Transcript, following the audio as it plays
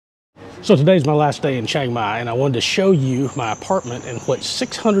So today's my last day in Chiang Mai, and I wanted to show you my apartment and what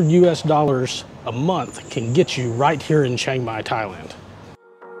 $600 a month can get you right here in Chiang Mai, Thailand.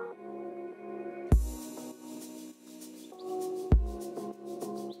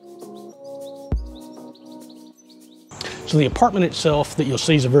 So the apartment itself that you'll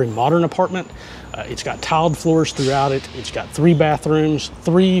see is a very modern apartment. It's got tiled floors throughout it. It's got 3 bathrooms,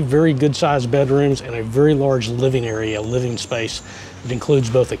 3 very good sized bedrooms, and a very large living area, living space. It includes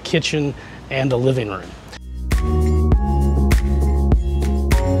both a kitchen and a living room.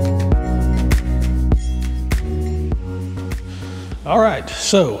 All right,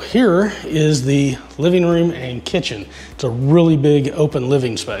 so here is the living room and kitchen. It's a really big open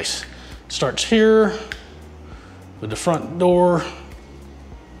living space. It starts here with the front door.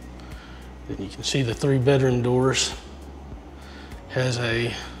 Then you can see the 3 bedroom doors. Has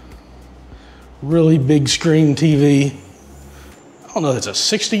a really big screen TV. I don't know if it's a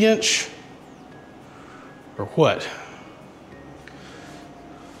 60-inch or what.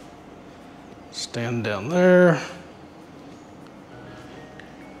 Stand down there.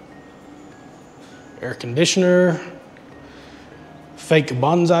 Air conditioner. Fake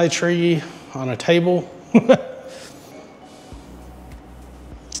bonsai tree on a table.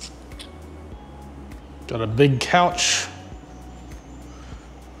 Got a big couch.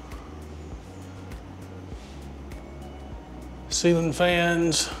 Ceiling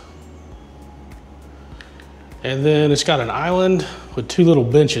fans. And then it's got an island with 2 little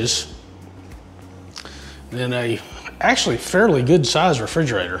benches. Then a actually fairly good sized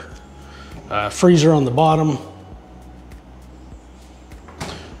refrigerator. Freezer on the bottom.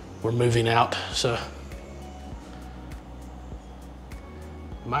 We're moving out, so.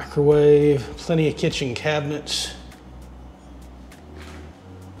 Microwave, plenty of kitchen cabinets.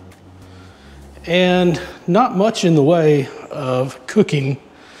 And not much in the way of cooking,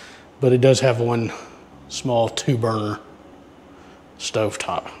 but it does have one small 2-burner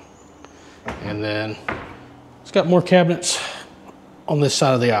stovetop. And then it's got more cabinets on this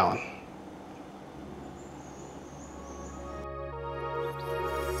side of the island.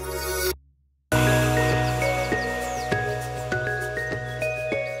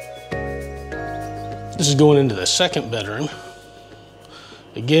 This is going into the 2nd bedroom.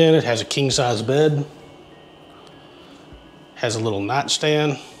 Again, it has a king-size bed. Has a little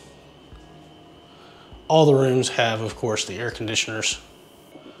nightstand. All the rooms have, of course, the air conditioners.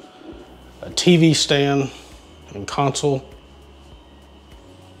 A TV stand and console.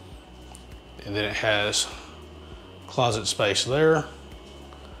 And then it has closet space there.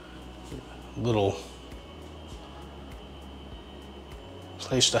 Little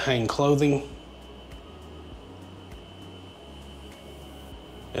place to hang clothing.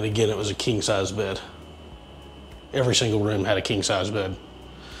 And again, it was a king-size bed. Every single room had a king-size bed.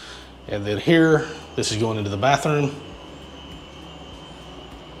 And then here, this is going into the bathroom.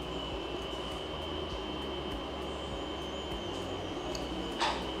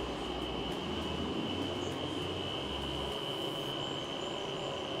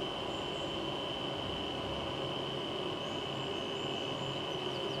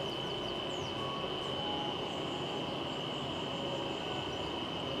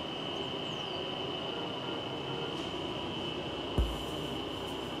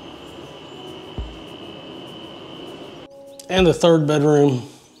 And the 3rd bedroom,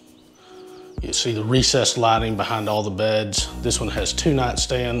 you see the recessed lighting behind all the beds. This one has 2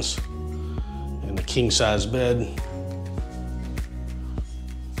 nightstands and a king-size bed.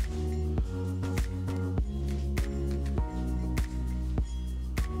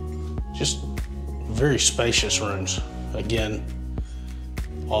 Just very spacious rooms. Again,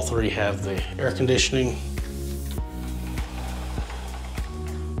 all 3 have the air conditioning.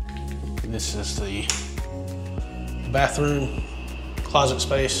 And this is the bathroom, closet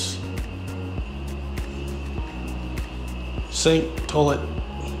space, sink, toilet,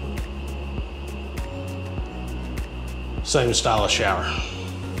 same style of shower.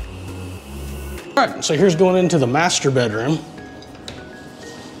 All right, so here's going into the master bedroom.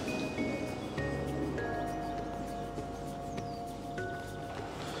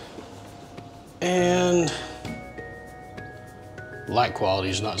 And light quality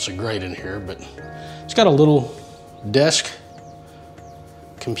is not so great in here, but it's got a little desk,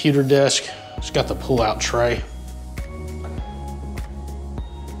 computer desk. It's got the pull-out tray.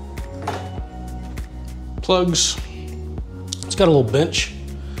 Plugs. It's got a little bench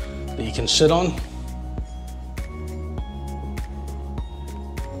that you can sit on.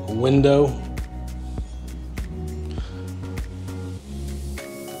 A window.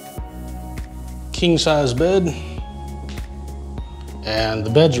 King-size bed. And the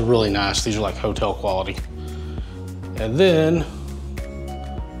beds are really nice. These are like hotel quality. And then,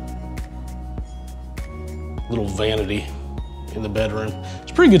 little vanity in the bedroom.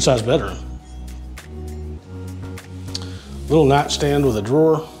 It's a pretty good sized bedroom. Little nightstand with a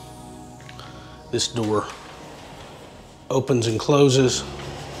drawer. This door opens and closes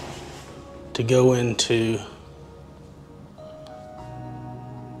to go into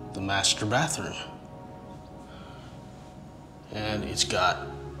the master bathroom. And it's got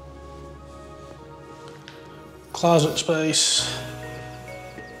closet space.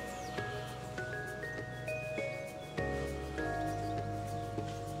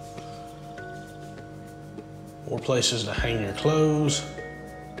 More places to hang your clothes.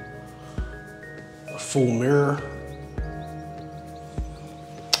 A full mirror.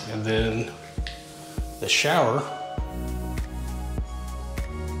 And then the shower.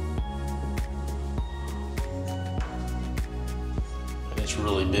 And it's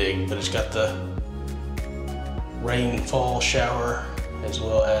really big, but it's got the rainfall shower as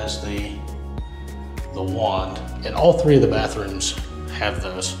well as the wand. And all three of the bathrooms have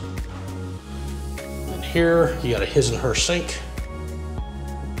those. And here you got a his and her sink,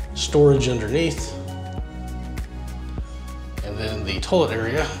 storage underneath, and then the toilet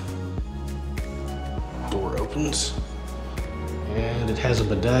area. Door opens, and it has a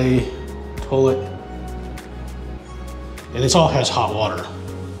bidet, toilet, and it all has hot water.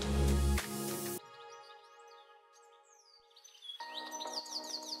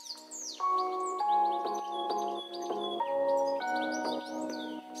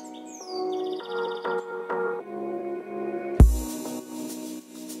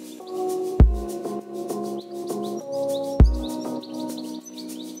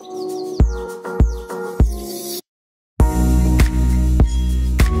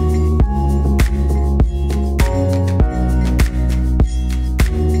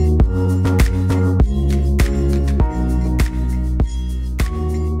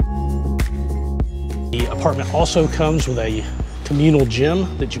 The apartment also comes with a communal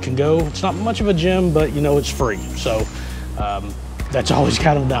gym that you can go. It's not much of a gym, but you know it's free. So that's always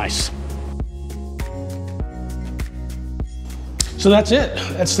kind of nice. So that's it.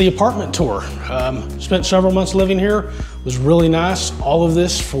 That's the apartment tour. Spent several months living here. It was really nice. All of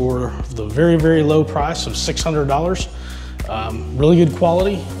this for the very, very low price of $600. Really good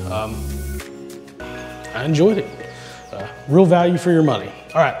quality. I enjoyed it. Real value for your money.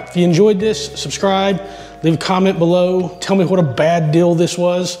 All right, if you enjoyed this, subscribe, leave a comment below. Tell me what a bad deal this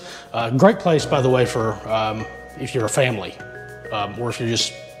was. Great place, by the way, for if you're a family, or if you're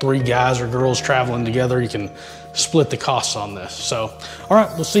just 3 guys or girls traveling together, you can split the costs on this. So, all right,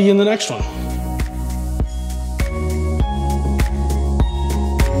 we'll see you in the next one.